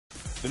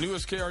The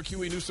newest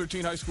KRQE News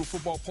 13 high school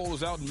football poll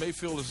is out, and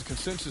Mayfield is the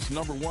consensus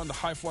number 1. The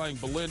high-flying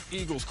Belen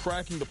Eagles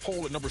cracking the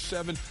poll at number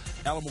 7.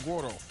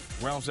 Alamogordo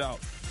rounds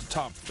out the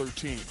top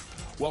 13.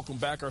 Welcome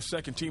back. Our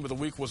second team of the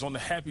week was on the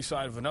happy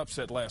side of an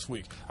upset last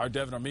week. Our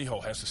Devin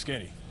Armijo has the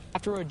skinny.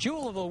 After a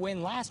jewel of a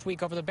win last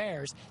week over the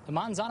Bears, the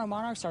Manzano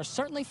Monarchs are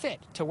certainly fit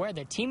to wear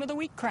the Team of the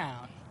Week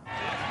crown.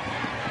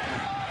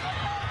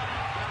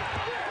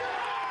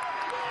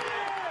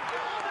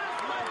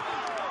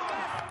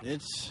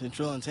 It's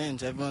real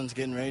intense. Everyone's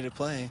getting ready to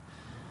play,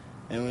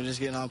 and we're just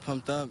getting all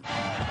pumped up.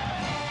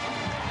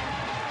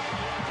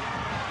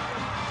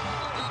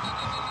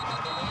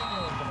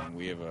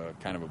 We have a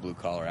kind of a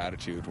blue-collar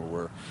attitude where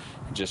we're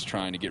just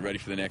trying to get ready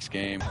for the next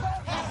game.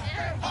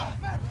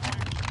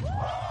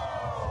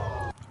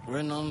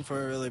 We're known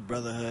for really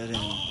brotherhood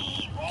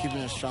and keeping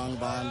a strong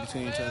bond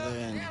between each other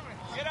and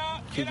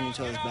keeping each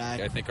other's back.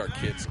 I think our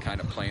kids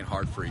kind of playing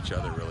hard for each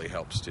other really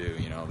helps too.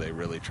 You know, they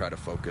really try to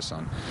focus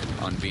on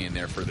being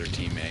there for their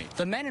teammate.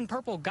 The men in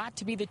purple got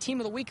to be the Team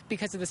of the Week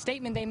because of the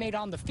statement they made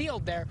on the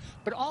field there,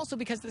 but also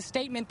because of the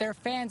statement their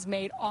fans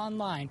made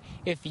online.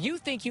 If you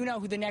think you know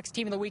who the next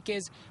Team of the Week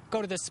is,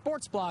 go to the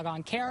sports blog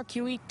on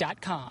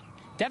KRQE.com.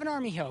 Devin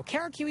Armijo,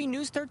 KRQE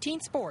News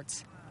 13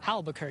 Sports,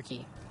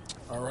 Albuquerque.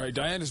 All right,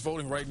 Diane is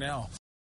voting right now.